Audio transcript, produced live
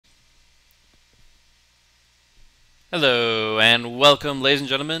Hello and welcome, ladies and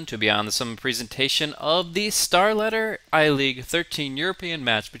gentlemen, to Beyond the Summit presentation of the Starletter I-League 13 European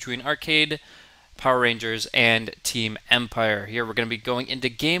match between Arcade, Power Rangers, and Team Empire. Here we're going to be going into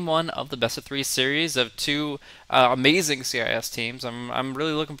Game 1 of the Best of 3 series of two amazing CIS teams. I'm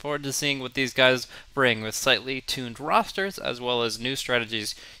really looking forward to seeing what these guys bring with slightly tuned rosters as well as new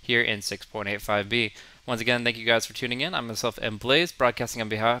strategies here in 6.85b. Once again, thank you guys for tuning in. I'm myself, M. Blaze, broadcasting on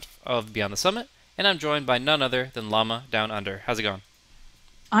behalf of Beyond the Summit. And I'm joined by none other than Llama Down Under. How's it going?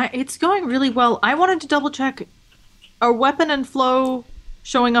 It's going really well. I wanted to double check. Are Weapon and Flow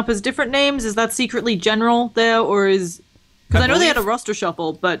showing up as different names? Is that secretly General there, or is... Because I know they had a roster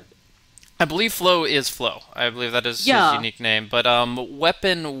shuffle, but... I believe Flow is Flow. I believe that is his unique name. But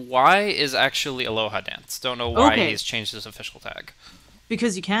Weapon Y is actually Aloha Dance. Don't know why he's changed his official tag.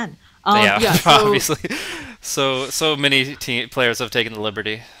 Because you can. Yeah, obviously. So many players have taken the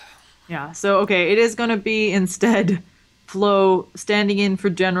liberty. Yeah, so okay, it is going to be instead Flo standing in for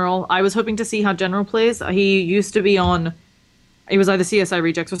General. I was hoping to see how General plays. He used to be on, it was either CSI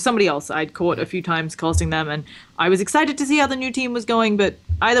Rejects or somebody else I'd caught a few times casting them, and I was excited to see how the new team was going, but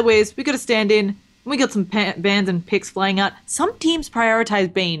either ways, we got to stand in. We got some bans and picks flying out. Some teams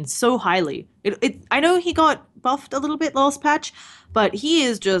prioritize Bane so highly. I know he got buffed a little bit last patch, but he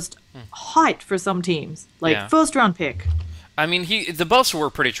is just hot for some teams. Like, first round pick. I mean, the buffs were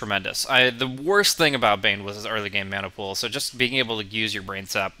pretty tremendous. The worst thing about Bane was his early game mana pool, so just being able to use your Brain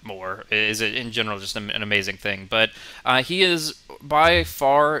Sap more is, in general, just an amazing thing. But he is by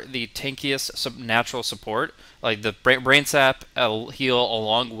far the tankiest natural support. Like, the Brain Sap heal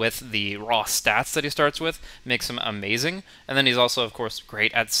along with the raw stats that he starts with makes him amazing. And then he's also, of course,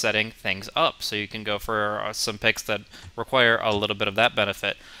 great at setting things up, so you can go for some picks that require a little bit of that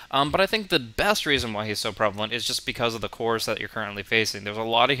benefit. But I think the best reason why he's so prevalent is just because of the cores that you're currently facing. There's a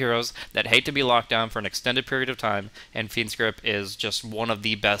lot of heroes that hate to be locked down for an extended period of time, and Fiend's Grip is just one of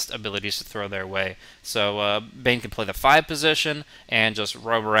the best abilities to throw their way. So Bane can play the 5 position and just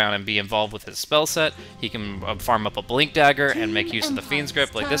roam around and be involved with his spell set. He can farm up a Blink Dagger and make use of the Fiend's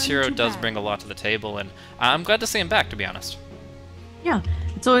Grip. Like, this hero does bring a lot to the table, and I'm glad to see him back, to be honest. Yeah,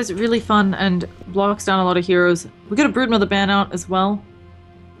 it's always really fun and blocks down a lot of heroes. We got a Broodmother ban out as well.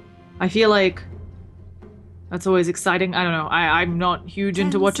 I feel like that's always exciting. I don't know. I'm not huge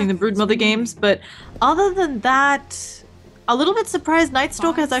into watching the Broodmother games, but other than that, a little bit surprised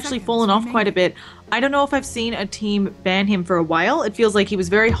Nightstalker has actually fallen off quite a bit. I don't know if I've seen a team ban him for a while. It feels like he was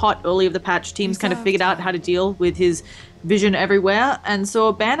very hot early of the patch. Teams kind of figured out how to deal with his vision everywhere, and so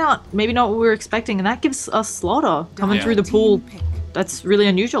a ban out, maybe not what we were expecting, and that gives us Slaughter coming through the pool. That's really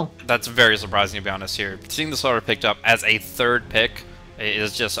unusual. That's very surprising, to be honest here. Seeing the Slaughter picked up as a 3rd pick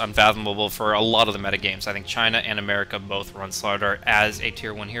is just unfathomable for a lot of the metagames. I think China and America both run Slaughter as a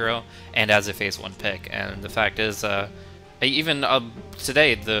Tier 1 hero and as a Phase 1 pick, and the fact is, even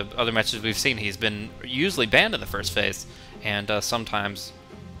today, the other matches we've seen, he's been usually banned in the first phase, and sometimes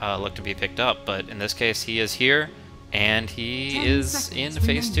look to be picked up, but in this case, he is here, and he is in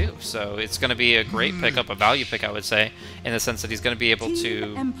Phase 2, so it's going to be a great pickup, a value pick, I would say, in the sense that he's going to be able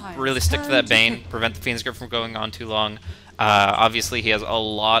to really stick to that Bane, prevent the Fiend's Grip from going on too long. Obviously, he has a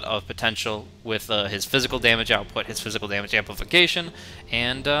lot of potential with his physical damage output, his physical damage amplification,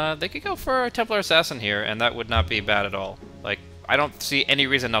 and they could go for a Templar Assassin here, and that would not be bad at all. Like, I don't see any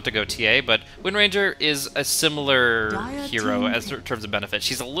reason not to go TA, but Wind Ranger is a similar hero in terms of benefit.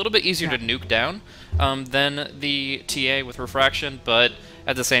 She's a little bit easier to nuke down than the TA with Refraction, but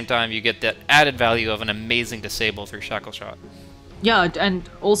at the same time, you get that added value of an amazing disable through Shackle Shot. Yeah, and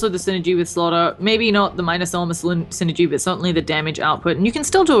also the synergy with Slaughter. Maybe not the minus element synergy, but certainly the damage output. And you can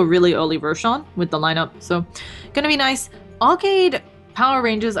still do a really early Roshan with the lineup, so gonna be nice. Arcade Power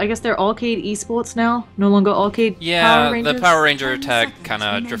Rangers, I guess they're Arcade Esports now, no longer Arcade Power Rangers. Yeah, the Power Ranger tag kind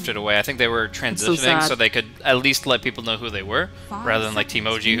of drifted away. I think they were transitioning so they could at least let people know who they were, rather than like Team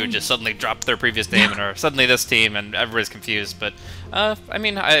OG who just suddenly dropped their previous name and are suddenly this team and everybody's confused. But, I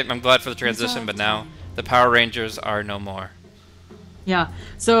mean, I'm glad for the transition, but now the Power Rangers are no more. Yeah,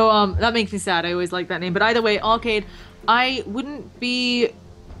 so that makes me sad. I always like that name. But either way, Arcade, I wouldn't be...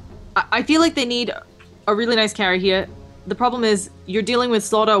 I feel like they need a really nice carry here. The problem is you're dealing with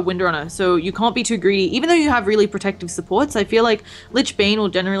Slaughter Windrunner, so you can't be too greedy. Even though you have really protective supports, I feel like Lich Bane will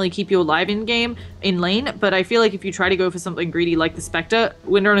generally keep you alive in-game, in lane, but I feel like if you try to go for something greedy like the Spectre,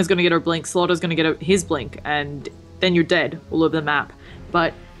 Windrunner's going to get her blink, Slaughter's going to get his blink, and then you're dead all over the map.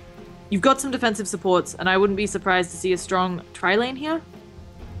 But you've got some defensive supports, and I wouldn't be surprised to see a strong tri-lane here.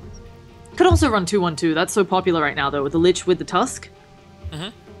 Could also run 2-1-2. That's so popular right now, though, with the Lich with the Tusk.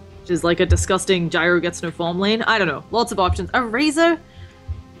 Which is like a disgusting gyro gets no form lane. I don't know. Lots of options. A Razor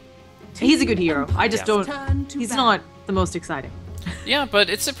He's a good hero. I just Yeah. don't. He's not the most exciting. Yeah, but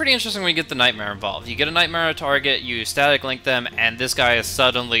it's pretty interesting when you get the Nightmare involved. You get a Nightmare target, you static link them, and this guy is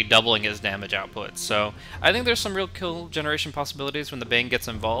suddenly doubling his damage output. So I think there's some real kill generation possibilities when the Bane gets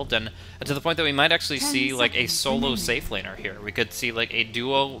involved, and to the point that we might actually see like a solo safe laner here. We could see like a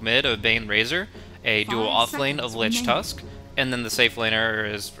duo mid of Bane Razor, a duo off lane of Lich Tusk, and then the safe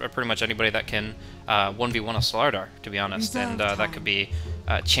laner is pretty much anybody that can 1v1 a Slardar, to be honest, and that could be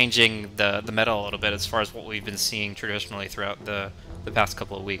changing the meta a little bit as far as what we've been seeing traditionally throughout the past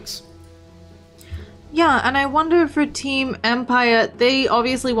couple of weeks. Yeah, and I wonder for Team Empire, they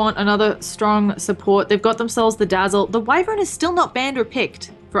obviously want another strong support. They've got themselves the Dazzle. The Wyvern is still not banned or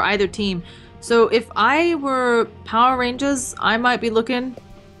picked for either team. So if I were Power Rangers, I might be looking...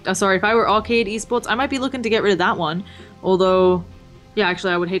 sorry, if I were Arcade Esports, I might be looking to get rid of that one. Although, yeah,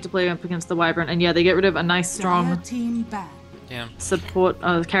 actually, I would hate to play up against the Wyvern. And yeah, they get rid of a nice, strong support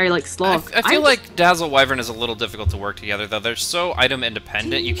carry like Slog. I feel like Dazzle Wyvern is a little difficult to work together, though. They're so item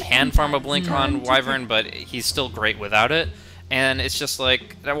independent. You can farm a Blink on Wyvern, but he's still great without it. And it's just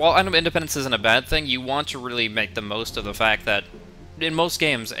like, while item independence isn't a bad thing, you want to really make the most of the fact that in most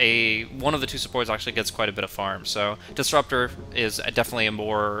games, one of the two supports actually gets quite a bit of farm. So Disruptor is definitely a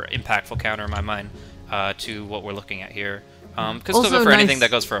more impactful counter in my mind to what we're looking at here. Could still go for anything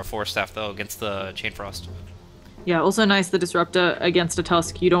that goes for a 4-staff, though, against the Chain Frost. Yeah, also nice the Disruptor against a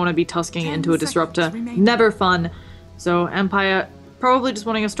Tusk. You don't want to be Tusking into a Disruptor. Never fun. So Empire probably just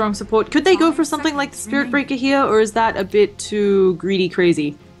wanting a strong support. Could they go for something like the Spirit Breaker here, or is that a bit too greedy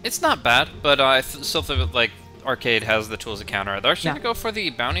crazy? It's not bad, but I still feel like Arcade has the tools to counter it. They're actually going to go for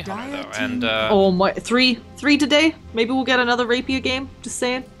the Bounty Hunter, though. And oh my, three today? Maybe we'll get another Rapier game, just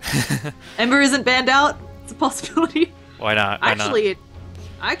saying. Ember isn't banned out. It's a possibility. Why not? It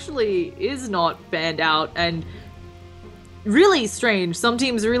actually is not banned out, and really strange. Some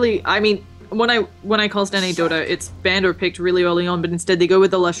teams really, I mean, when I cast NA Dota, it's banned or picked really early on, but instead they go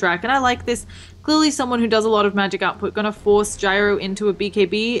with the Leshrac, and I like this. Clearly someone who does a lot of magic output, gonna force Gyro into a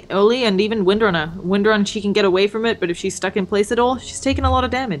BKB early, and even Windrunner. Windrun, she can get away from it, but if she's stuck in place at all, she's taking a lot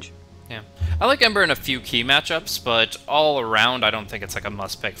of damage. Yeah. I like Ember in a few key matchups, but all around, I don't think it's like a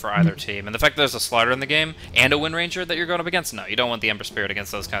must-pick for either team. And the fact that there's a Slider in the game and a Wind Ranger that you're going up against, no, you don't want the Ember Spirit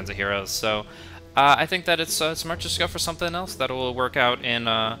against those kinds of heroes. So I think that it's smart just to go for something else that will work out in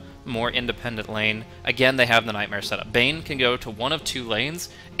a more independent lane. Again, they have the Nightmare setup. Bane can go to one of two lanes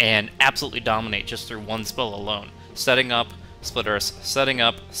and absolutely dominate just through one spell alone. Setting up Split Earth, setting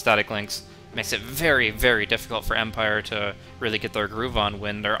up Static Links, makes it very, very difficult for Empire to really get their groove on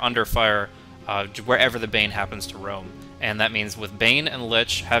when they're under fire wherever the Bane happens to roam. And that means with Bane and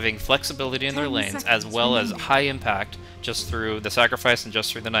Lich having flexibility in their lanes as well as high impact just through the Sacrifice and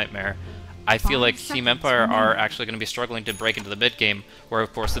just through the Nightmare, I feel like Team Empire are actually going to be struggling to break into the mid game, where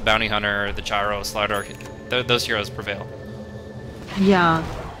of course the Bounty Hunter, the Gyro, Slider, those heroes prevail. Yeah,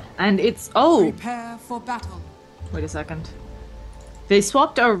 and it's Prepare for battle. Wait a second. They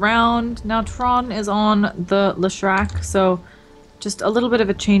swapped around. Now Tron is on the Leshrac, so just a little bit of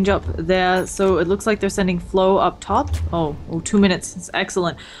a change up there. So it looks like they're sending Flow up top. Oh, 2 minutes. It's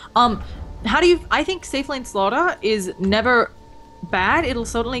excellent. I think Safe Lane Slaughter is never bad. It'll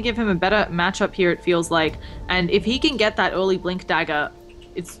certainly give him a better matchup here, it feels like. And if he can get that early Blink Dagger,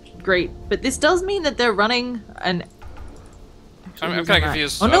 it's great. But this does mean that they're running an... I'm kind of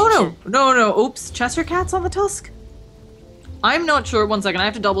confused. Oh, no. Oops. Chester Cat's on the Tusk? I'm not sure. 1 second. I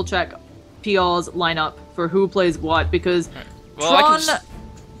have to double check PR's lineup for who plays what, because Tron...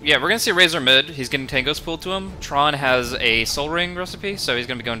 Yeah, we're going to see Razor mid. He's getting Tangos pulled to him. Tron has a Soul Ring recipe, so he's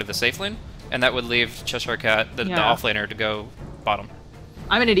going to be going to the safe lane. And that would leave Cheshire Cat, the off laner, to go bottom.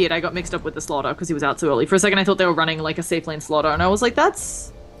 I'm an idiot. I got mixed up with the Slaughter because he was out so early. For a second, I thought they were running like a safe lane Slaughter, and I was like,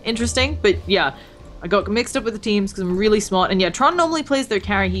 that's interesting. But yeah, I got mixed up with the teams because I'm really smart. And yeah, Tron normally plays their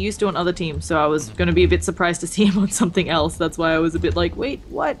carry. He used to on other teams, so I was going to be a bit surprised to see him on something else. That's why I was a bit like, wait,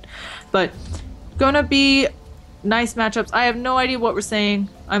 what? But gonna be nice matchups. I have no idea what we're saying.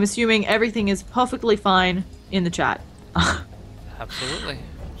 I'm assuming everything is perfectly fine in the chat. Absolutely.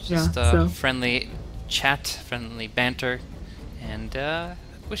 Just friendly chat, friendly banter, and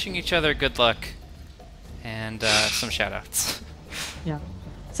wishing each other good luck and some shoutouts. Yeah.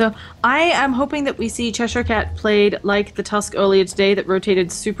 So I am hoping that we see Cheshire Cat played like the Tusk earlier today that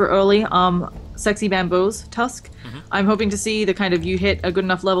rotated super early, Sexy Bamboos Tusk. I'm hoping to see the kind of you hit a good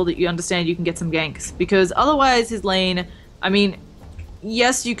enough level that you understand you can get some ganks, because otherwise his lane, I mean,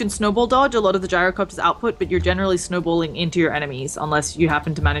 yes, you can snowball dodge a lot of the Gyrocopter's output, but you're generally snowballing into your enemies unless you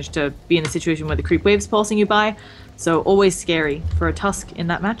happen to manage to be in a situation where the creep wave's pulsing you by. So always scary for a Tusk in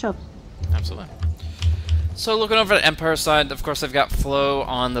that matchup. Absolutely. So looking over at Empire side, of course they've got Flo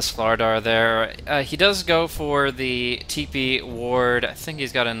on the Slardar there. He does go for the TP ward. I think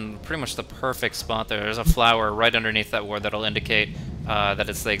he's got in pretty much the perfect spot there. There's a flower right underneath that ward that'll indicate that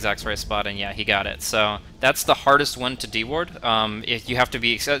it's the exact right spot, and yeah, he got it. So that's the hardest one to deward. If you have to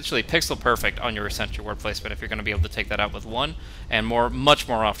be essentially pixel perfect on your sentry ward placement if you're going to be able to take that out with one, and much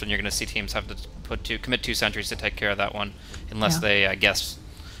more often you're going to see teams have to commit 2 sentries to take care of that one, unless they guess.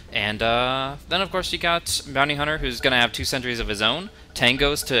 And then, of course, you got Bounty Hunter, who's going to have 2 sentries of his own.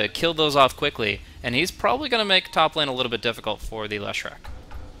 Tangos to kill those off quickly, and he's probably going to make top lane a little bit difficult for the Leshrac.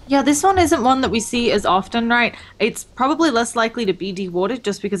 Yeah, this one isn't one that we see as often, right? It's probably less likely to be dewarded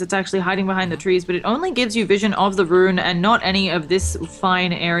just because it's actually hiding behind the trees, but it only gives you vision of the rune and not any of this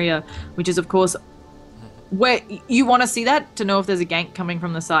fine area, which is, of course, where you want to see that to know if there's a gank coming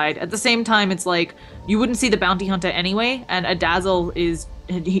from the side. At the same time, it's like you wouldn't see the Bounty Hunter anyway, and a Dazzle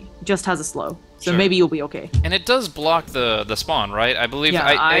he just has a slow. So maybe you'll be okay. And it does block the spawn, right? I believe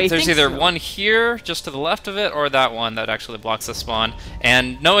there's either one here, just to the left of it, or that one that actually blocks the spawn.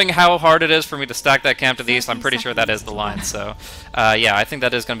 And knowing how hard it is for me to stack that camp to the east, I'm pretty sure that is the line. So, yeah, I think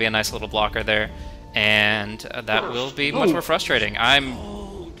that is going to be a nice little blocker there. And that will be much more frustrating. I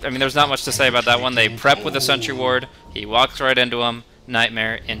mean, there's not much to say about that one. They prep with a sentry ward. He walks right into him.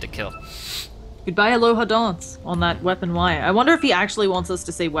 Nightmare into kill. Goodbye Aloha Dance on that weapon Y. I wonder if he actually wants us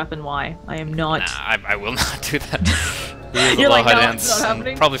to say weapon Y. I am not. Nah, I will not do that. You're Aloha like, no, Dance, it's not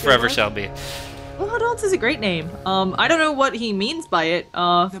happening. probably forever shall be. Aloha Dance is a great name. I don't know what he means by it,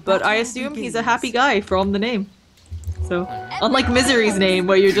 but I assume he's a happy guy from the name. So, unlike Misery's name,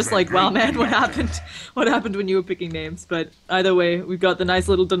 where you're just like, wow, man, what happened? What happened when you were picking names? But either way, we've got the nice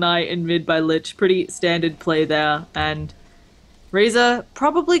little deny in mid by Lich. Pretty standard play there, and Razor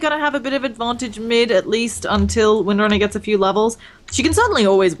probably gonna have a bit of advantage mid, at least until Windrunner gets a few levels. She can certainly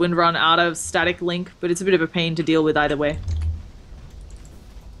always Windrun out of Static Link, but it's a bit of a pain to deal with either way.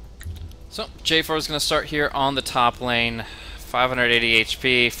 So, J4 is gonna start here on the top lane. 580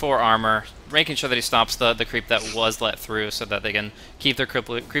 HP, 4 armor, making sure that he stops the creep that was let through so that they can keep their creep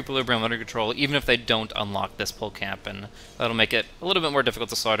equilibrium under control even if they don't unlock this pull camp, and that'll make it a little bit more difficult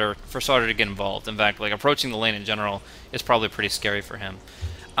for Slaughter to get involved. In fact, like, approaching the lane in general is probably pretty scary for him.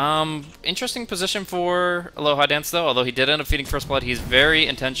 Interesting position for Aloha Dance though, although he did end up feeding First Blood. He's very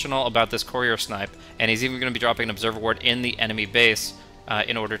intentional about this courier snipe, and he's even going to be dropping an Observer Ward in the enemy base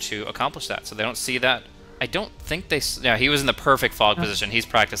in order to accomplish that, so they don't see that. I don't think they... Yeah, he was in the perfect fog position. He's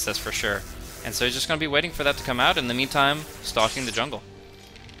practiced this for sure. And so he's just going to be waiting for that to come out. In the meantime, stalking the jungle.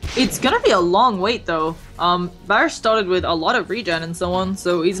 It's going to be a long wait, though. Barish started with a lot of regen and so on,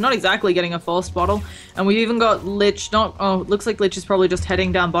 so he's not exactly getting a first bottle. And we've even got Lich. Looks like Lich is probably just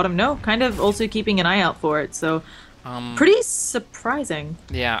heading down bottom. No, kind of also keeping an eye out for it, so... pretty surprising.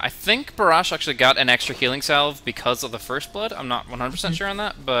 Yeah, I think Barash actually got an extra healing salve because of the First Blood. I'm not 100% sure on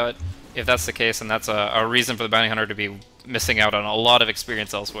that, but... if that's the case, then that's a reason for the Bounty Hunter to be missing out on a lot of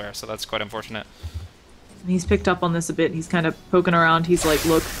experience elsewhere, so that's quite unfortunate. He's picked up on this a bit. He's kind of poking around. He's like,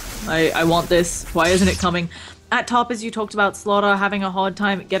 look, I want this. Why isn't it coming? At top, as you talked about, Slaughter having a hard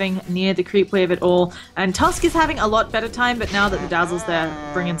time getting near the creep wave at all, and Tusk is having a lot better time, but now that the Dazzle's there,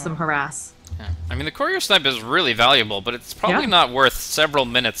 bringing some harass. Yeah. I mean, the courier snipe is really valuable, but it's probably not worth several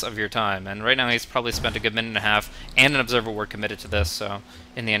minutes of your time, and right now he's probably spent a good minute and a half and an Observer Ward committed to this, so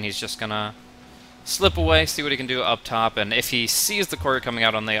in the end he's just gonna slip away, see what he can do up top, and if he sees the courier coming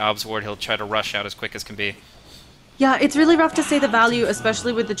out on the Obs Ward, he'll try to rush out as quick as can be. Yeah, it's really rough to say the value,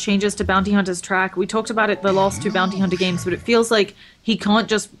 especially with the changes to Bounty Hunter's track. We talked about it the last 2 Bounty Hunter games, but it feels like he can't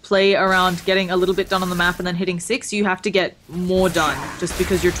just play around getting a little bit done on the map and then hitting 6. You have to get more done, just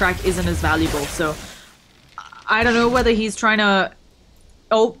because your track isn't as valuable. So, I don't know whether he's trying to...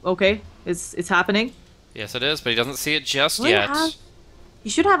 Oh, okay. It's happening. Yes, it is, but he doesn't see it just yet.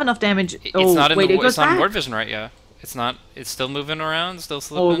 He should have enough damage. It's not in it's not in ward vision right yet. It's not. It's still moving around, still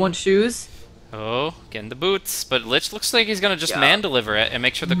slipping. Oh, it wants shoes. Oh, getting the boots, but Lich looks like he's gonna just man deliver it and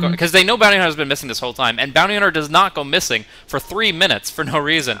make sure the because they know Bounty Hunter's been missing this whole time, and Bounty Hunter does not go missing for 3 minutes for no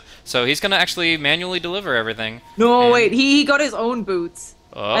reason. So he's gonna actually manually deliver everything. No, wait, he got his own boots,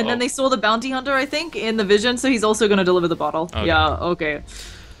 and then they saw the Bounty Hunter, I think, in the vision, so he's also gonna deliver the bottle. Okay. Yeah, okay.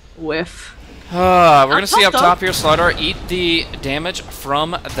 Whiff. We're gonna see up top here, Slaughter eat the damage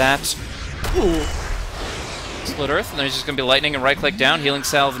from that. Ooh. Split Earth, and then he's just going to be lightning and right-click down. Healing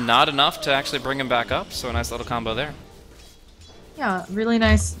Salve not enough to actually bring him back up, so a nice little combo there. Yeah, really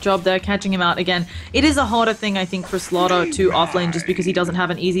nice job there, catching him out again. It is a harder thing, I think, for Slaughter to offlane just because he doesn't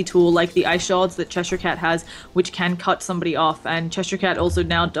have an easy tool like the Ice Shards that Cheshire Cat has, which can cut somebody off, and Cheshire Cat also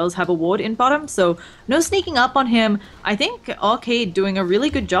now does have a ward in bottom, so no sneaking up on him. I think Arcade doing a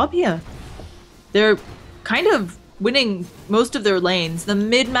really good job here. They're kind of winning most of their lanes. The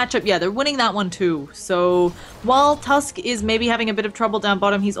mid matchup, yeah, they're winning that one too. So while Tusk is maybe having a bit of trouble down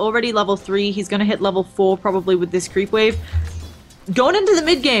bottom, he's already level 3. He's going to hit level 4 probably with this creep wave. Going into the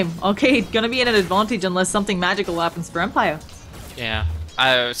mid game, okay, going to be in an advantage unless something magical happens for Empire. Yeah.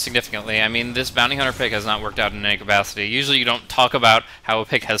 Significantly. I mean, this Bounty Hunter pick has not worked out in any capacity. Usually you don't talk about how a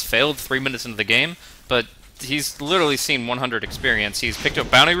pick has failed 3 minutes into the game, but he's literally seen 100 experience. He's picked up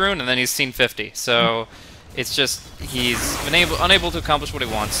Bounty Rune, and then he's seen 50. So it's just he's been unable to accomplish what he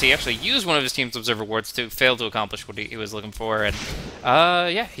wants. He actually used one of his team's Observer Wards to fail to accomplish what he was looking for, and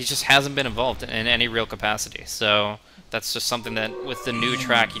yeah, he just hasn't been involved in any real capacity. So that's just something that with the new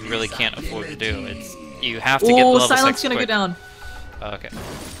track you really can't afford to do. You have to get the level 6 Silent's gonna quick. go down. Okay.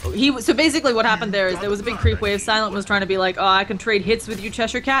 So basically what happened there is there was a big creep wave. Silent was trying to be like, oh, I can trade hits with you,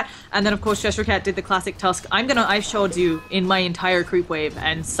 Cheshire Cat. And then, of course, Cheshire Cat did the classic Tusk. I've showed you in my entire creep wave,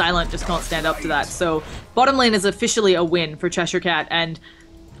 and Silent just can't stand up to that. So bottom lane is officially a win for Cheshire Cat. And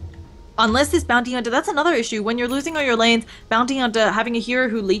unless this Bounty Hunter, that's another issue. When you're losing all your lanes, Bounty Hunter, having a hero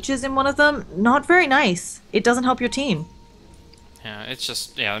who leeches in one of them, not very nice. It doesn't help your team. Yeah, it's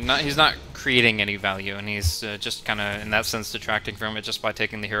just, yeah, he's not creating any value, and he's just kind of, in that sense, detracting from it just by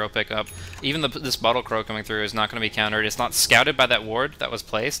taking the hero pickup. Even this Bottle Crow coming through is not going to be countered. It's not scouted by that ward that was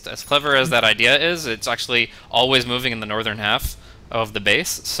placed. As clever as that idea is, it's actually always moving in the northern half of the base,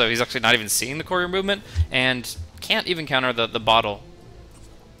 so he's actually not even seeing the courier movement, and can't even counter the bottle.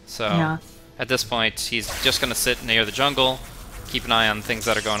 So, yeah. At this point, he's just going to sit near the jungle, keep an eye on things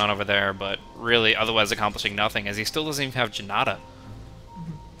that are going on over there, but really otherwise accomplishing nothing, as he still doesn't even have Janata.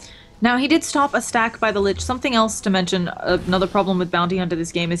 Now, he did stop a stack by the Lich. Something else to mention, another problem with Bounty Hunter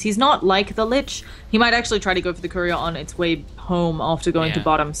this game is he's not like the Lich. He might actually try to go for the courier on its way home after going to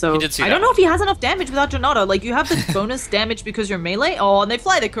bottom. So I don't know if he has enough damage without Janata. Like, you have this bonus damage because you're melee. Oh, and they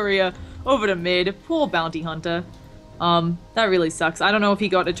fly the courier over to mid. Poor Bounty Hunter. That really sucks. I don't know if he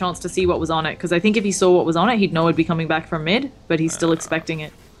got a chance to see what was on it, because I think if he saw what was on it, he'd know it'd be coming back from mid, but he's still expecting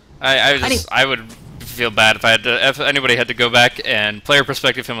it. I would feel bad if anybody had to go back and player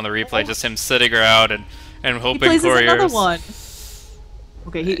perspective him on the replay, just him sitting around and hoping he plays couriers. Another one.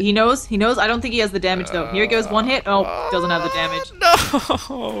 Okay, he knows. I don't think he has the damage though. Here goes one hit. Oh, doesn't have the damage.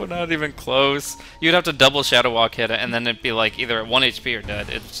 No, not even close. You'd have to double Shadow Walk hit it, and then it'd be like either at 1 HP or dead.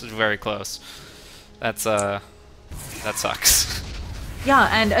 It's very close. That sucks. Yeah,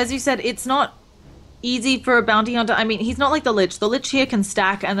 and as you said, it's not easy for a Bounty Hunter. I mean, he's not like the Lich. The Lich here can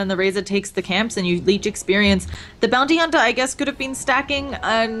stack, and then the Razor takes the camps, and you leech experience. The Bounty Hunter, I guess, could have been stacking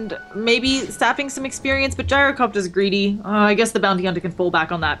and maybe staffing some experience, but Gyrocopter's greedy. I guess the Bounty Hunter can fall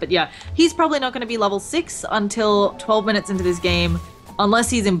back on that. But yeah, he's probably not going to be level 6 until 12 minutes into this game, unless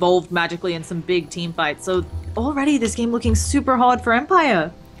he's involved magically in some big team fights. So already this game looking super hard for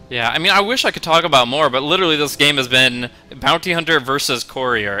Empire. Yeah, I mean, I wish I could talk about more, but literally this game has been Bounty Hunter versus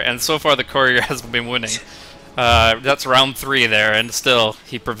Courier, and so far the Courier has been winning. That's round 3 there, and still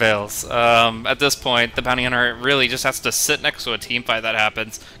he prevails. At this point, the Bounty Hunter really just has to sit next to a team fight that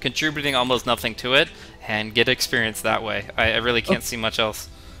happens, contributing almost nothing to it, and get experience that way. I really can't see much else.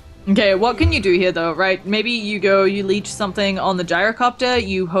 Okay, what can you do here though, right? Maybe you leech something on the Gyrocopter,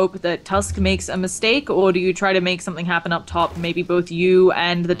 you hope that Tusk makes a mistake, or do you try to make something happen up top, maybe both you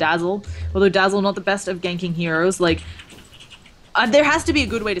and the Dazzle? Although Dazzle not the best of ganking heroes, like, there has to be a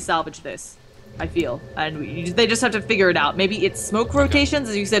good way to salvage this, I feel, and they just have to figure it out. Maybe it's smoke rotations,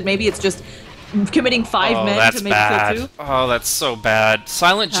 as you said, maybe it's just committing 5 men to maybe kill 2. Oh, that's so bad.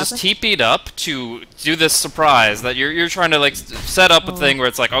 Silent just TP'd up to do this surprise that you're trying to like set up a thing where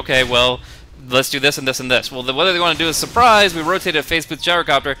it's like, okay, well, let's do this and this and this. Well, what they want to do is surprise. We rotate a face with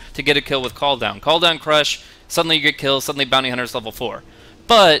Gyrocopter to get a kill with Call Down. Call Down, crush. Suddenly you get kills. Suddenly Bounty Hunter's level 4.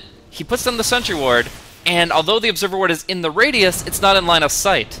 But he puts down the Sentry Ward, and although the Observer Ward is in the radius, it's not in line of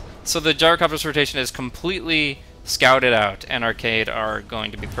sight. So the Gyrocopter's rotation is completely scouted out, and Arcade are going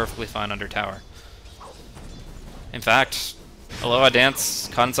to be perfectly fine under tower. In fact, Aloha Dance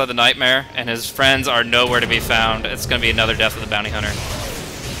caught inside the Nightmare, and his friends are nowhere to be found. It's going to be another death of the Bounty Hunter.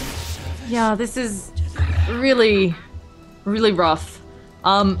 Yeah, this is really, really rough.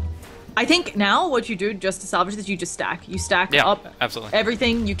 I think now what you do just to salvage this, you just stack. You stack up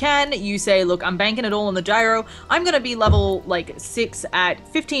everything you can. You say, look, I'm banking it all on the gyro. I'm going to be level, like, 6 at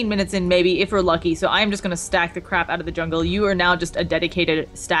 15 minutes in, maybe, if we're lucky. So I'm just going to stack the crap out of the jungle. You are now just a dedicated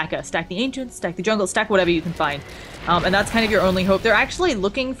stacker. Stack the Ancients, stack the jungle, stack whatever you can find. And that's kind of your only hope. They're actually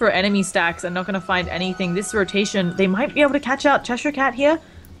looking for enemy stacks and not going to find anything. This rotation, they might be able to catch out Cheshire Cat here.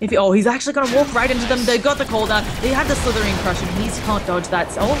 He's actually going to walk right into them. They got the call down. They have the Slithering Crush, and he can't dodge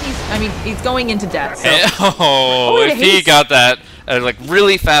that. So, he's going into death. So. If he got that, like,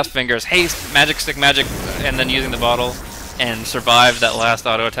 really fast fingers, haste, magic stick, magic, and then using the bottle and survive that last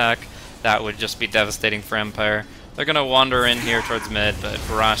auto attack, that would just be devastating for Empire. They're going to wander in here towards mid, but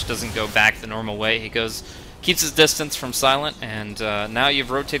Barash doesn't go back the normal way. He keeps his distance from Silent, and now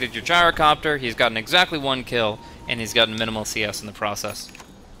you've rotated your gyrocopter. He's gotten exactly 1 kill, and he's gotten minimal CS in the process.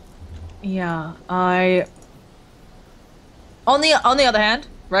 Yeah, on the other hand,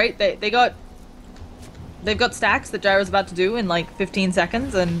 right? They've got stacks that Gyro's about to do in like 15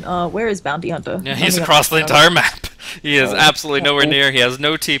 seconds, and where is Bounty Hunter? Yeah, he's across the entire map. He is absolutely nowhere near. He has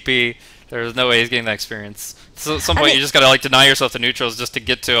no TP. There's no way he's getting that experience. So at some point, you just gotta like deny yourself the neutrals just to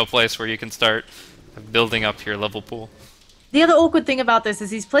get to a place where you can start building up your level pool. The other awkward thing about this is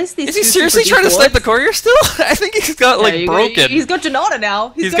he's placed these. Is he seriously trying to snipe the courier still? I think he's got like broken. He's got Janata now.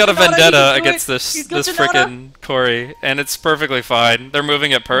 He's got a vendetta against this freaking Corey, and it's perfectly fine. They're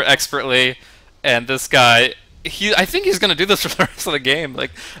moving it expertly, and this guy, I think he's gonna do this for the rest of the game.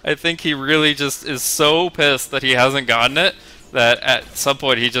 Like, I think he really just is so pissed that he hasn't gotten it that at some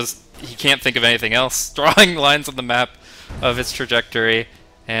point he can't think of anything else. Drawing lines on the map of its trajectory,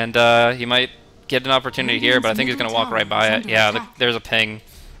 and he might get an opportunity here, but I think he's going to walk right by it. Yeah, there's a ping,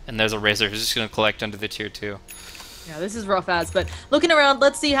 and there's a Razor who's just going to collect under the tier 2. Yeah, this is rough as, but looking around,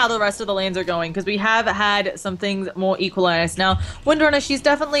 let's see how the rest of the lanes are going, because we have had some things more equalized. Now, Windrunner, she's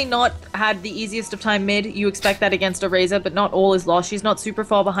definitely not had the easiest of time mid. You expect that against a Razor, but not all is lost. She's not super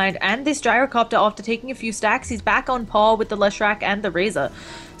far behind, and this Gyrocopter, after taking a few stacks, he's back on par with the Leshrac and the Razor.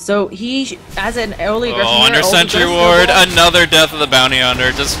 So he, as an early aggression under Sentry Ward, another death of the Bounty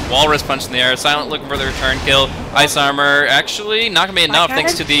Hunter. Just Walrus punch in the air. Silent looking for the return kill. Ice Armor, actually not going to be enough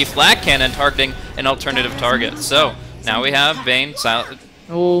thanks to the Flak Cannon targeting an alternative target. So now we have Bane, Silent,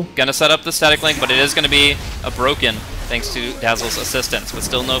 gonna set up the static link, but it is going to be a broken thanks to Dazzle's assistance. But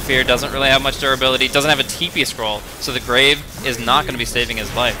still no fear, doesn't really have much durability, doesn't have a TP scroll, so the Grave is not going to be saving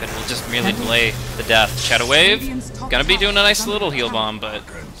his life. It will just merely delay the death. Shadow Wave, gonna be doing a nice little heal bomb, but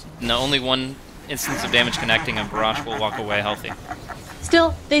no, only 1 instance of damage connecting, and Barash will walk away healthy.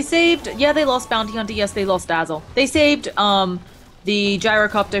 Still, they saved, yeah, they lost Bounty Hunter, yes, they lost Dazzle. They saved, the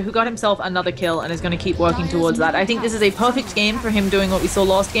Gyrocopter, who got himself another kill and is going to keep working towards that. I think this is a perfect game for him doing what we saw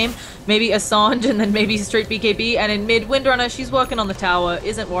last game. Maybe Assange and then maybe straight BKB. And in mid, Windrunner, she's working on the tower,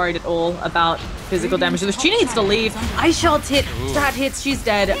 isn't worried at all about physical damage. She needs to leave. Ice Shots hit, Stat hits, she's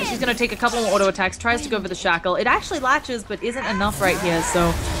dead. She's going to take a couple more auto attacks, tries to go for the Shackle. It actually latches, but isn't enough right here,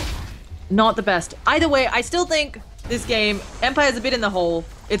 so not the best. Either way, I still think this game, Empire's a bit in the hole.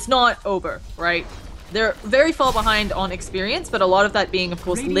 It's not over, right? They're very far behind on experience, but a lot of that being, of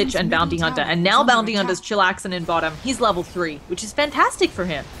course, Lich and Bounty Hunter. And now Bounty Hunter's chillaxing in bottom. He's level 3, which is fantastic for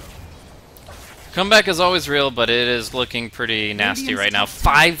him. Comeback is always real, but it is looking pretty nasty right now.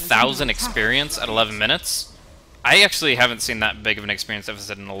 5,000 experience at 11 minutes. I actually haven't seen that big of an experience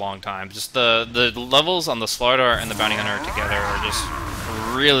deficit in a long time. Just the levels on the Slardar and the Bounty Hunter together are just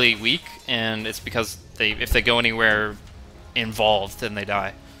really weak, and it's because if they go anywhere involved, then they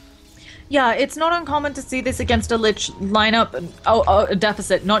die. Yeah, it's not uncommon to see this against a Lich lineup, a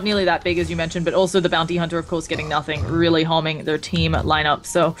deficit, not nearly that big as you mentioned, but also the Bounty Hunter, of course, getting nothing, really harming their team lineup,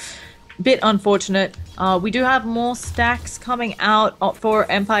 so bit unfortunate. We do have more stacks coming out for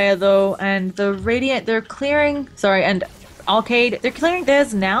Empire, though, and the Radiant, they're clearing, sorry, and Arcade, they're clearing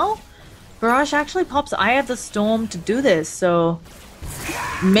theirs now. Barrage actually pops, I have the Storm to do this, so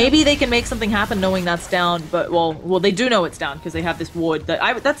maybe they can make something happen knowing that's down, but well they do know it's down because they have this ward.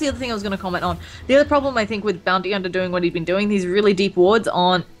 That's the other thing I was going to comment on. The other problem I think with Bounty Hunter doing what he's been doing, these really deep wards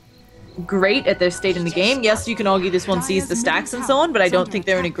aren't great at their state in the game. Yes, you can argue this one sees the stacks and so on, but I don't think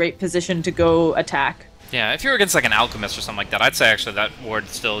they're in a great position to go attack. Yeah, if you're against like an Alchemist or something like that, I'd say actually that ward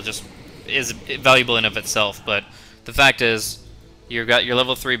still just is valuable in of itself, but the fact is you've got your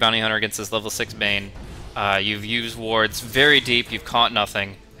level 3 Bounty Hunter against this level 6 Bane. You've used wards very deep, you've caught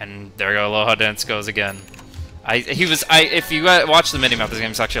nothing, and there you go, Aloha Dance goes again. If you watch the minimap, this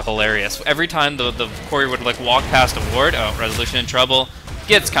game's actually hilarious. Every time the courier would like walk past a ward, oh, Resolution in trouble,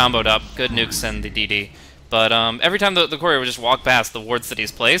 gets comboed up, good nukes and the DD. But every time the courier would just walk past the wards that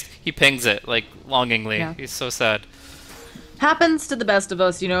he's placed, he pings it, like, longingly. Yeah. He's so sad. Happens to the best of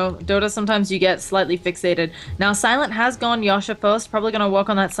us, you know. Dota, sometimes you get slightly fixated. Now, Silent has gone Yasha first, probably going to work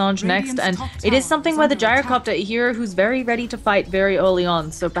on that Sange next, and it is something where the Gyrocopter, a hero who's very ready to fight very early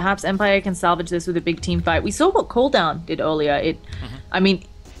on, so perhaps Empire can salvage this with a big team fight. We saw what Cooldown did earlier. I mean,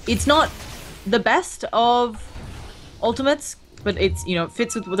 it's not the best of ultimates, but it's, you know, it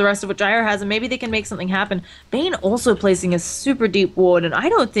fits with the rest of what Gyro has, and maybe they can make something happen. Bane also placing a super deep ward, and I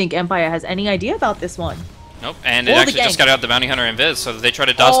don't think Empire has any idea about this one. Nope, and it actually just got out the Bounty Hunter Invis, so they try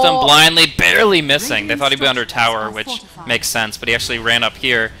to dust him blindly, barely missing. They thought he'd be under tower, which makes sense, but he actually ran up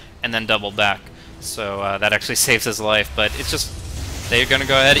here and then doubled back. So that actually saves his life, but it's just... They're going to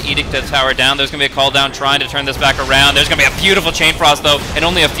go ahead and edict the tower down. There's going to be a call down trying to turn this back around. There's going to be a beautiful Chain Frost, though, and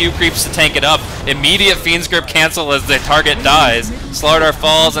only a few creeps to tank it up. Immediate Fiend's Grip cancel as the target dies. Slardar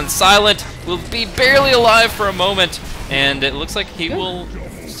falls, and Silent will be barely alive for a moment. And it looks like he will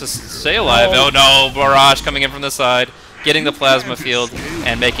just stay alive. Oh no, Barrage coming in from the side, getting the Plasma Field,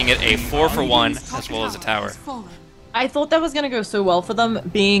 and making it a 4-for-1, as well as a tower. I thought that was going to go so well for them,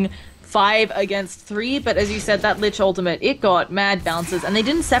 being 5 against 3, but as you said, that Lich ultimate, it got mad bounces, and they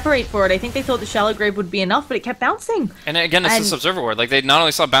didn't separate for it. I think they thought the Shallow Grave would be enough, but it kept bouncing. And again, it's this Observer Ward. Like, they not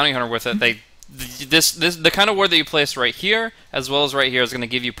only saw Bounty Hunter with it, the kind of ward that you place right here, as well as right here, is going to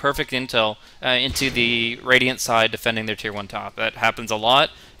give you perfect intel into the Radiant side defending their Tier 1 top. That happens a lot,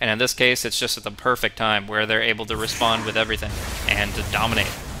 and in this case, it's just at the perfect time where they're able to respond with everything and to dominate.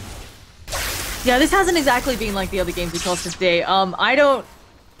 Yeah, this hasn't exactly been like the other games we tossed today.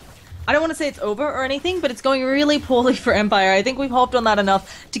 I don't want to say it's over or anything, but it's going really poorly for Empire. I think we've hopped on that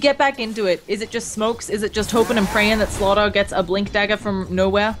enough to get back into it. Is it just smokes? Is it just hoping and praying that Slardar gets a Blink Dagger from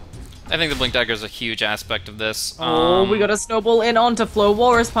nowhere? I think the Blink Dagger is a huge aspect of this. Oh, we got a snowball in onto Flow.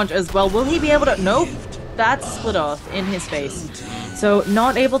 Walrus Punch as well. Will he be able to... Nope. That's split off in his face. So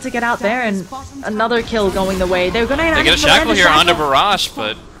not able to get out there, and another kill going the way. They're gonna get a Shackle here onto Barrage,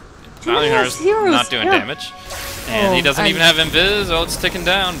 but Bounty Hunter's not doing damage. And he doesn't even have Invis. Oh, it's ticking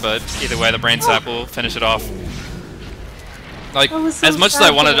down, but either way, the Brain Sap will finish it off. Like, as much as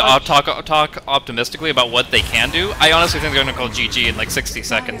I wanted to talk optimistically about what they can do, I honestly think they're going to call GG in like 60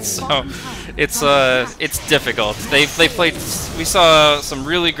 seconds. So it's difficult. They played. We saw some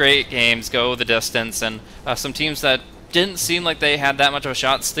really great games go the distance, and some teams that didn't seem like they had that much of a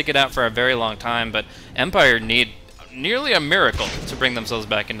shot stick it out for a very long time. But Empire need nearly a miracle to bring themselves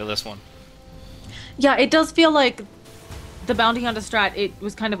back into this one. Yeah, it does feel like the Bounty Hunter strat, it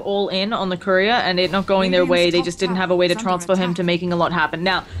was kind of all in on the Courier, and it not going their way. They just didn't have a way to transfer him to making a lot happen.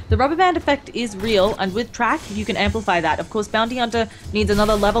 Now, the Rubber Band effect is real, and with Track, you can amplify that. Of course, Bounty Hunter needs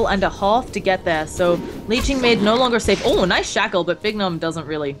another level and a half to get there, so Leeching Mid no longer safe. Oh, nice Shackle, but Big Gnome doesn't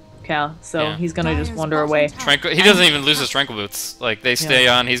really care, so he's gonna just wander away. He doesn't even lose his Tranquil Boots. Like, they stay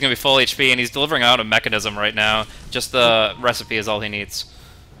on, he's gonna be full HP, and he's delivering out a Mechanism right now. Just the recipe is all he needs.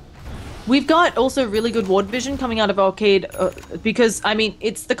 We've got also really good ward vision coming out of Arcade, because, I mean,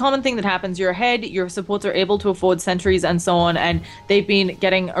 it's the common thing that happens. You're ahead, your supports are able to afford sentries and so on, and they've been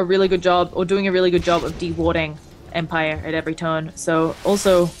getting a really good job, or doing a really good job of de-warding Empire at every turn, so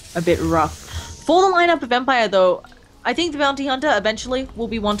also a bit rough. For the lineup of Empire, though, I think the Bounty Hunter eventually will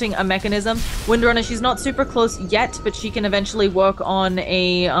be wanting a Mechanism. Windrunner, she's not super close yet, but she can eventually work on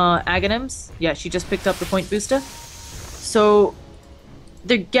a Aghanims. Yeah, she just picked up the point booster. So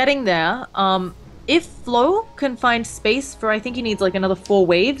they're getting there. If Flo can find space for, I think he needs like another 4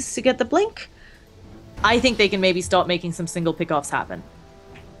 waves to get the blink, I think they can maybe start making some single pickoffs happen.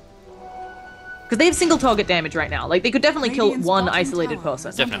 Because they have single target damage right now. Like, they could definitely kill one isolated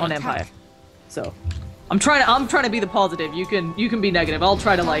person on Empire. So I'm trying to be the positive. You can be negative. I'll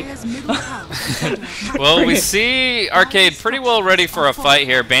try to like. Well, we see Arcade pretty well ready for a fight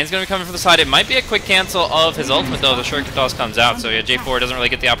here. Bane's gonna be coming from the side. It might be a quick cancel of his ultimate though. The Shuriken Toss comes out, so yeah, J4 doesn't really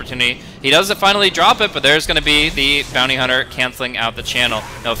get the opportunity. He does finally drop it, but there's gonna be the Bounty Hunter canceling out the channel.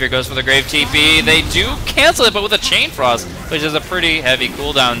 No Fear goes for the Grave TP. They do cancel it, but with a Chain Frost, which is a pretty heavy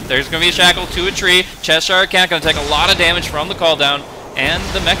cooldown. There's gonna be a Shackle to a tree. Cheshire Cat gonna take a lot of damage from the cooldown. And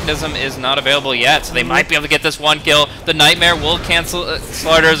the Mechanism is not available yet, so they might be able to get this one kill. The Nightmare will cancel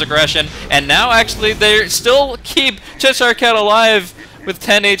Slardar's aggression, and now actually they still keep Cheshire Cat alive with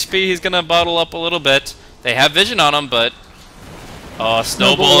 10 HP. He's going to bottle up a little bit. They have vision on him, but... Oh,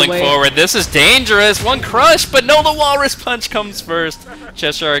 snowballing forward. This is dangerous. One crush, but no, the Walrus Punch comes first.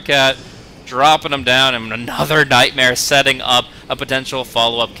 Cheshire Cat dropping him down, and another Nightmare setting up a potential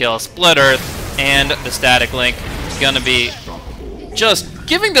follow-up kill. Split Earth and the Static Link is going to be... just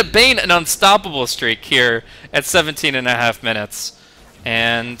giving the Bane an unstoppable streak here at 17.5 minutes.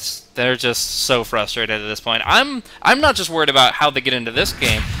 And they're just so frustrated at this point. I'm not just worried about how they get into this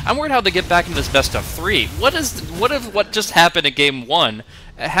game. I'm worried how they get back into this best of 3. What if what just happened in game 1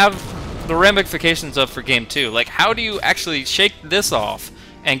 have the ramifications of for game 2? Like, how do you actually shake this off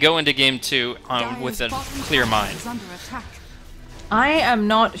and go into game 2 with a clear mind? I am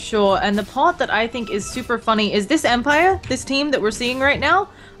not sure, and the part that I think is super funny is this Empire, this team that we're seeing right now.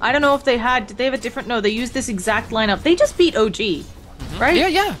 I don't know if did they have a different, no, they used this exact lineup. They just beat OG, right?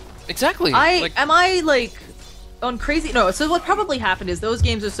 Yeah, exactly. Am I like on crazy? No, so what probably happened is those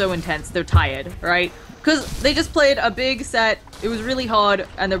games are so intense, they're tired, right? Because they just played a big set, it was really hard,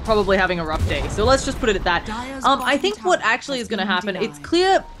 and they're probably having a rough day. So let's just put it at that. I think what actually is going to happen, it's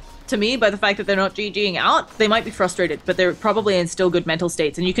clear to me by the fact that they're not GGing out. They might be frustrated, but they're probably in still good mental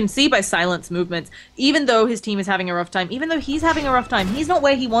states. And you can see by Silent's movements, even though his team is having a rough time, even though he's having a rough time, he's not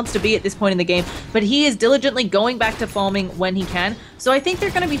where he wants to be at this point in the game, but he is diligently going back to farming when he can. So I think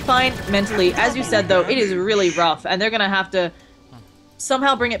they're going to be fine mentally. As you said, though, it is really rough, and they're going to have to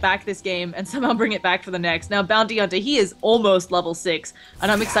somehow bring it back this game and somehow bring it back for the next. Now, Bounty Hunter, he is almost level 6,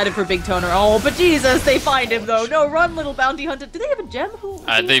 and I'm excited for Big Toner. Oh, but Jesus, they find him, though. No, run, little Bounty Hunter. Do they have a gem?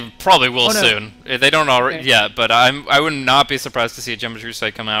 They probably will no. soon. They don't already yet, but I would not be surprised to see a Geometry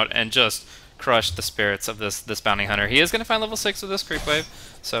Site come out and just crush the spirits of this Bounty Hunter. He is going to find level 6 with this creep wave,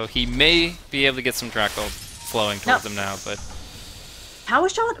 so he may be able to get some track gold flowing towards him now, but... Power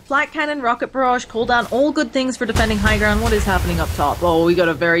Shot, Flat Cannon, Rocket Barrage, Cooldown, all good things for defending high ground. What is happening up top? Oh, we got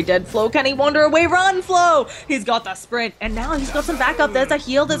a very dead Flo. Can he wander away? Run, Flo! He's got the sprint, and now he's got some backup. There's a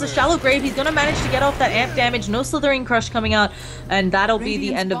heal, there's a shallow grave. He's gonna manage to get off that amp damage. No Slithering Crush coming out, and that'll be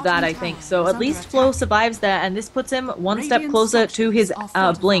the end of that, I think. So at least Flo survives there, and this puts him one step closer to his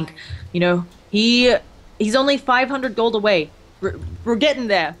blink. You know, he's only 500 gold away. We're getting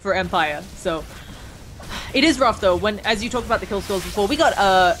there for Empire, so... It is rough, though, when, as you talked about the kill scores before, we got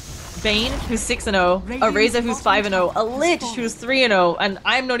Bane, who's 6-0, a Razor, who's 5-0, a Lich, who's 3-0, and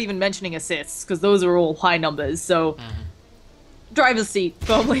I'm not even mentioning assists, because those are all high numbers, so... Driver's seat,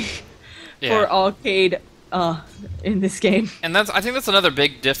 firmly, for Arcade in this game. And I think that's another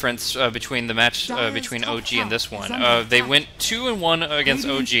big difference between the match between OG and this one. They went 2-1 against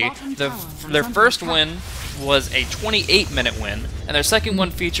OG. Their first win was a 28-minute win, and their second one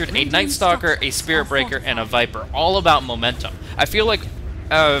featured a Night Stalker, a Spirit Breaker, and a Viper, all about momentum. I feel like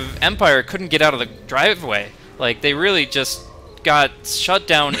Empire couldn't get out of the driveway. Like, they really just got shut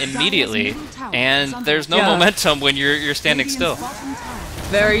down immediately, and there's no momentum when you're standing still.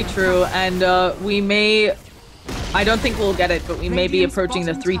 Very true, and we may... I don't think we'll get it, but we may be approaching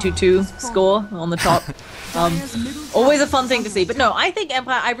the 3-2-2 score on the top. Always a fun thing to see. But no, I think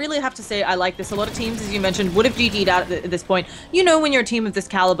Empire, I really have to say I like this. A lot of teams, as you mentioned, would have GG'd out at this point. You know, when you're a team of this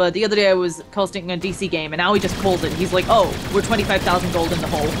caliber, the other day I was casting a DC game, and now he just calls it. He's like, oh, we're 25,000 gold in the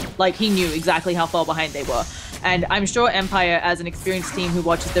hole. Like, he knew exactly how far behind they were. And I'm sure Empire, as an experienced team who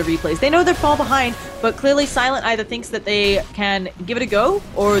watches their replays, they know they're far behind, but clearly Silent either thinks that they can give it a go,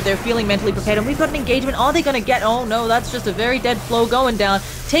 or they're feeling mentally prepared, and we've got an engagement. Are they going to get... Oh, no, that's just a very dead Flow going down.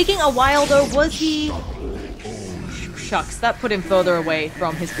 Taking a while, though, was he... Shucks, that put him further away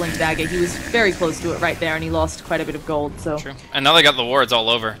from his Blink Dagger. He was very close to it right there, and he lost quite a bit of gold, so... True. And now they got the wards all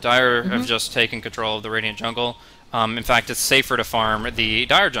over. Dire have just taken control of the Radiant jungle. In fact, it's safer to farm the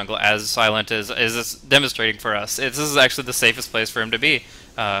Dire jungle, as Silent is demonstrating for us. This is actually the safest place for him to be,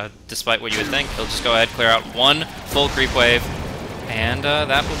 despite what you would think. He'll just go ahead, clear out one full creep wave, and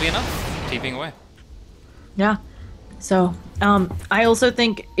that will be enough, TPing away. Yeah. So, I also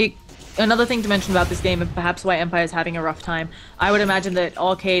think another thing to mention about this game, and perhaps why Empire is having a rough time, I would imagine that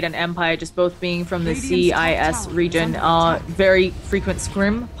Arcade and Empire, just both being from the CIS region, are very frequent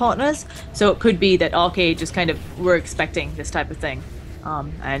scrim partners. So it could be that Arcade just kind of were expecting this type of thing.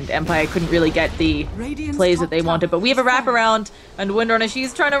 And Empire couldn't really get the plays that they wanted. But we have a wraparound, and Windrunner,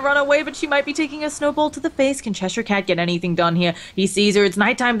 she's trying to run away, but she might be taking a snowball to the face. Can Cheshire Cat get anything done here? He sees her. It's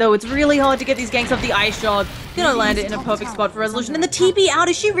nighttime, though. It's really hard to get these ganks off the Ice Shard. Gonna land it in a perfect spot for Resolution. And the TP out.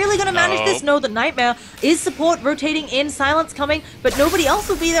 Is she really gonna manage this? No, the Nightmare is support rotating in. Silence coming, but nobody else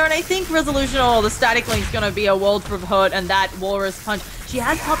will be there. And I think Resolution, oh, the Static Link's gonna be a world of hurt, and that Walrus Punch. She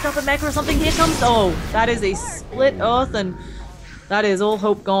has popped up a mech or something. Here comes, oh, that is a split earth, and that is all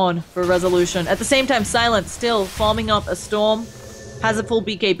hope gone for Resolution. At the same time, Silent still farming up a Storm, has a full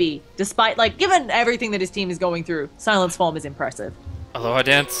BKB. Despite, like, given everything that his team is going through, Silent's farm is impressive. Aloha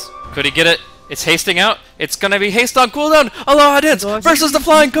Dance. Could he get it? It's hasting out. It's gonna be haste on cooldown. Aloha Dance versus the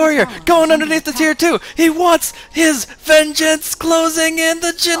Flying Courier. Going underneath the tier 2. He wants his vengeance closing in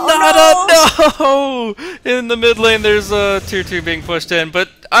the Janata. Oh, no! In the mid lane, there's a tier 2 being pushed in, but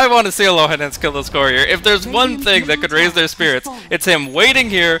I want to see Aloha Dance kill this Courier. If there's one thing that could raise their spirits, it's him waiting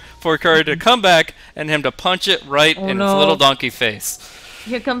here for Courier to come back and him to punch it right in his little donkey face.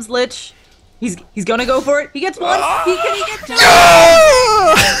 Here comes Lich. He's gonna go for it. He gets one. Can he get two?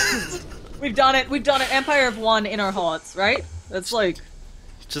 Yeah! We've done it. We've done it. Empire have won in our hearts, right? That's like...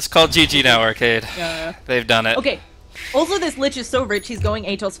 Just call GG now, Arcade. Yeah. They've done it. Okay. Also, this Lich is so rich, he's going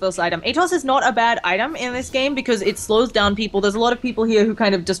Atos first item. Atos is not a bad item in this game because it slows down people. There's a lot of people here who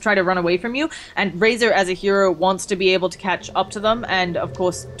kind of just try to run away from you, and Razor as a hero wants to be able to catch up to them and, of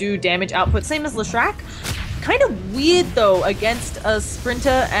course, do damage output. Same as Leshrac. Kind of weird, though, against a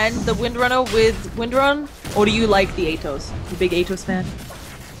Sprinter and the Windrunner with Windrun. Or do you like the Atos? You a big Atos fan?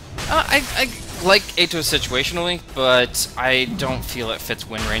 like Atos situationally, but I don't feel it fits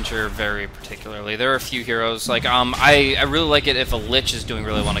Wind Ranger very particularly. There are a few heroes, like, I really like it if a Lich is doing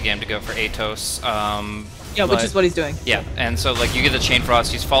really well in a game to go for Atos. Yeah, which is what he's doing. Yeah, and so, like, you get the Chain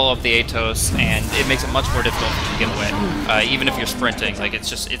Frost, you follow up the Atos, and it makes it much more difficult to get away. Even if you're sprinting, like,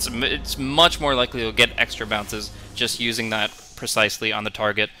 it's much more likely you'll get extra bounces just using that precisely on the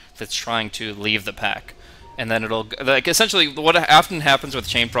target that's trying to leave the pack. And then it'll, like, essentially what often happens with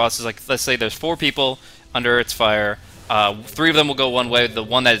Chain Frost is, like, let's say there's 4 people under its fire, 3 of them will go one way, the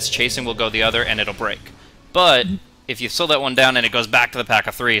one that it's chasing will go the other, and it'll break. But if you slow that one down and it goes back to the pack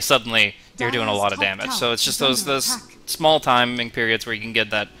of 3, suddenly you're doing a lot of damage. So it's just those small timing periods where you can get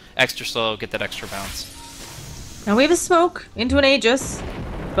that extra slow, get that extra bounce. Now we have a smoke into an Aegis.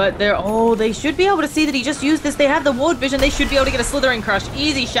 But they should be able to see that he just used this. They have the ward vision. They should be able to get a Slithering Crush.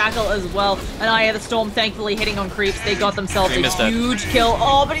 Easy Shackle as well. And Eye of the Storm thankfully hitting on creeps. They got themselves a huge kill.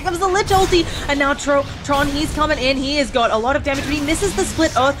 Oh, but here comes the Lich ulti. And now Tron, he's coming in. He has got a lot of damage, but he misses the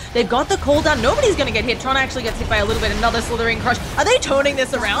Split Earth. They've got the cooldown. Nobody's going to get hit. Tron actually gets hit by a little bit. Another Slithering Crush. Are they turning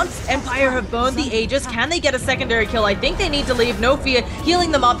this around? Empire have burned the Aegis. Can they get a secondary kill? I think they need to leave. No fear.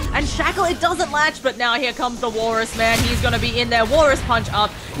 Healing them up. And Shackle, it doesn't latch, but now here comes the Walrus, man. He's going to be in there. Walrus punch up.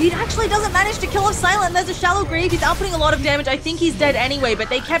 He actually doesn't manage to kill off Silent. There's a shallow grave. He's outputting a lot of damage. I think he's dead anyway, but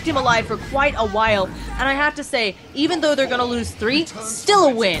they kept him alive for quite a while. And I have to say, even though they're going to lose 3, still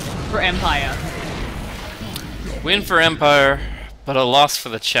a win for Empire. Win for Empire, but a loss for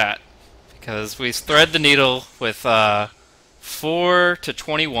the chat. Because we thread the needle with 4 to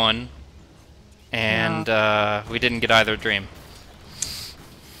 21, and we didn't get either dream.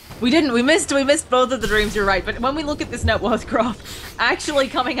 We didn't. We missed both of the dreams, you're right. But when we look at this net worth graph, actually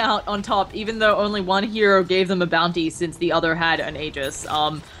coming out on top, even though only one hero gave them a bounty since the other had an Aegis.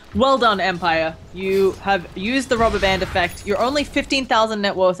 Well done, Empire. You have used the rubber band effect. You're only 15,000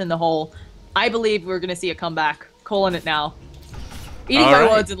 net worth in the hole. I believe we're going to see a comeback. Calling it now. Eating my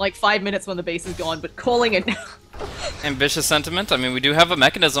words in like 5 minutes when the base is gone, but calling it now. Ambitious sentiment. I mean, we do have a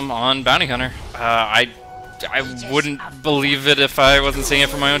mechanism on Bounty Hunter. I wouldn't believe it if I wasn't seeing it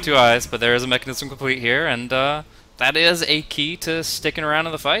from my own 2 eyes, but there is a mechanism complete here, and that is a key to sticking around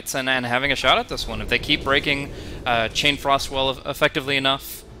in the fights and having a shot at this one. If they keep breaking Chain Frost well effectively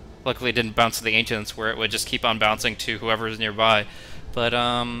enough, luckily it didn't bounce to the Ancients where it would just keep on bouncing to whoever is nearby. But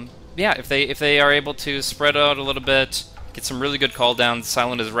yeah, if they are able to spread out a little bit, get some really good call downs,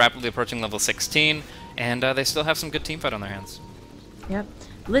 Silent is rapidly approaching level 16, and they still have some good teamfight on their hands. Yep.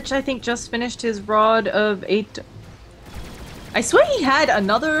 Lich, I think, just finished his Rod of 8. I swear he had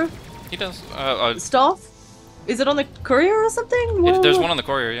another... He does. Staff? Is it on the courier or something? There's one on the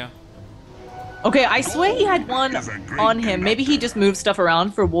courier, yeah. Okay, I swear he had one on him. Maybe he just moved stuff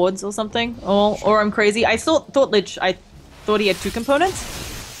around for wards or something. Or I'm crazy. I thought Lich, I thought he had 2 components.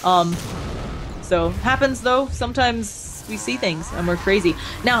 So, happens though. Sometimes we see things and we're crazy.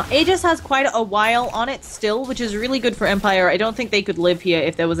 Now, Aegis has quite a while on it still, which is really good for Empire. I don't think they could live here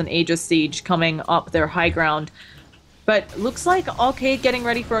if there was an Aegis siege coming up their high ground. But looks like Arcade getting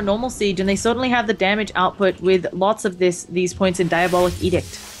ready for a normal siege, and they certainly have the damage output with lots of these points in Diabolic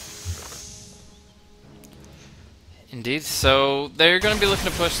Edict. Indeed. So they're going to be looking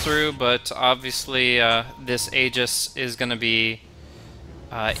to push through, but obviously this Aegis is going to be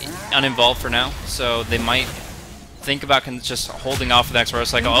uninvolved for now, so they might think about just holding off for the next row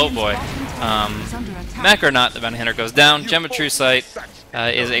cycle. Oh boy. Mech or not, the Bounty Hunter goes down. Gem of True Sight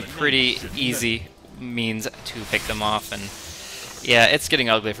is a pretty easy means to pick them off, and yeah, it's getting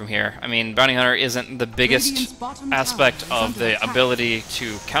ugly from here. I mean, Bounty Hunter isn't the biggest aspect of the ability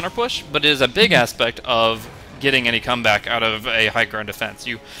to counter push, but it is a big aspect of getting any comeback out of a high ground defense.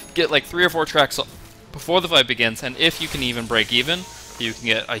 You get like 3 or 4 tracks before the fight begins, and if you can even break even, you can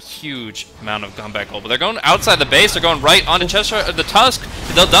get a huge amount of comeback gold. But they're going outside the base, they're going right onto the Tusk.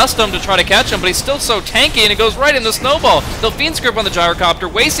 They'll dust him to try to catch him, but he's still so tanky, and it goes right in the snowball. They'll Fiend Script on the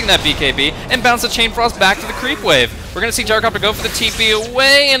Gyrocopter, wasting that BKB, and bounce the Chain Frost back to the creep wave. We're going to see Gyrocopter go for the TP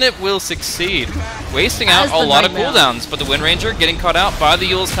away, and it will succeed. Wasting out a lot of cooldowns, but the Wind Ranger getting caught out by the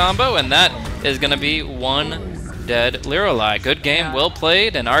Yule's combo, and that is going to be 1 dead Lirelai. Good game, well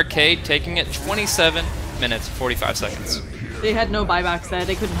played, and Arcade taking it 27 minutes, 45 seconds. They had no buybacks there.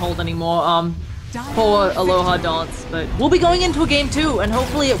 They couldn't hold anymore. Poor Aloha Dance. But we'll be going into a game 2, and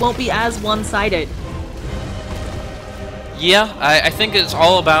hopefully it won't be as one-sided. Yeah, I think it's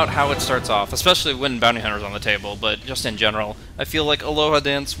all about how it starts off, especially when Bounty Hunter's on the table, but just in general. I feel like Aloha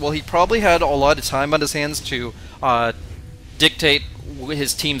Dance, well, he probably had a lot of time on his hands to dictate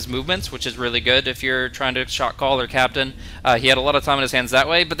his team's movements, which is really good if you're trying to shot call or captain. He had a lot of time on his hands that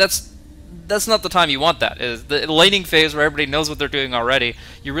way, but that's not the time you want that. Is the laning phase where everybody knows what they're doing already.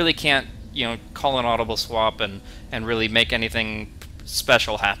 You really can't call an audible swap and really make anything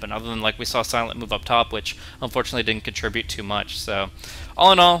special happen, other than like we saw Silent move up top, which unfortunately didn't contribute too much. So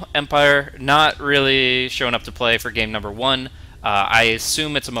all in all, Empire not really showing up to play for game number 1. I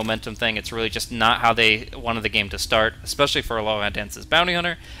assume it's a momentum thing. It's really just not how they wanted the game to start, especially for Aloha Dance's Bounty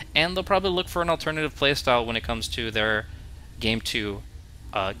Hunter, and they'll probably look for an alternative playstyle when it comes to their game 2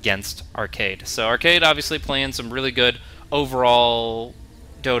 against Arcade. So Arcade obviously playing some really good overall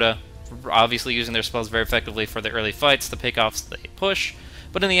Dota, obviously using their spells very effectively for the early fights, the pickoffs they push,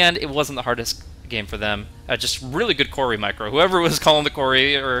 but in the end it wasn't the hardest game for them. Just really good Corey micro. Whoever was calling the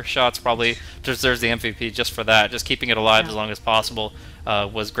Corey or shots probably deserves the MVP just for that. Just keeping it alive as long as possible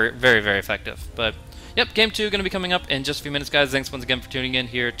was great, very, very effective. But yep, game 2 going to be coming up in just a few minutes, guys. Thanks once again for tuning in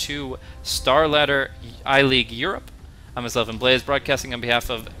here to Star Ladder I-League Europe. I'm myself and Blaze, broadcasting on behalf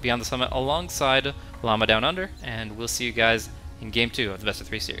of Beyond the Summit alongside Llama Down Under, and we'll see you guys in game 2 of the Best of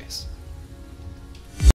 3 series.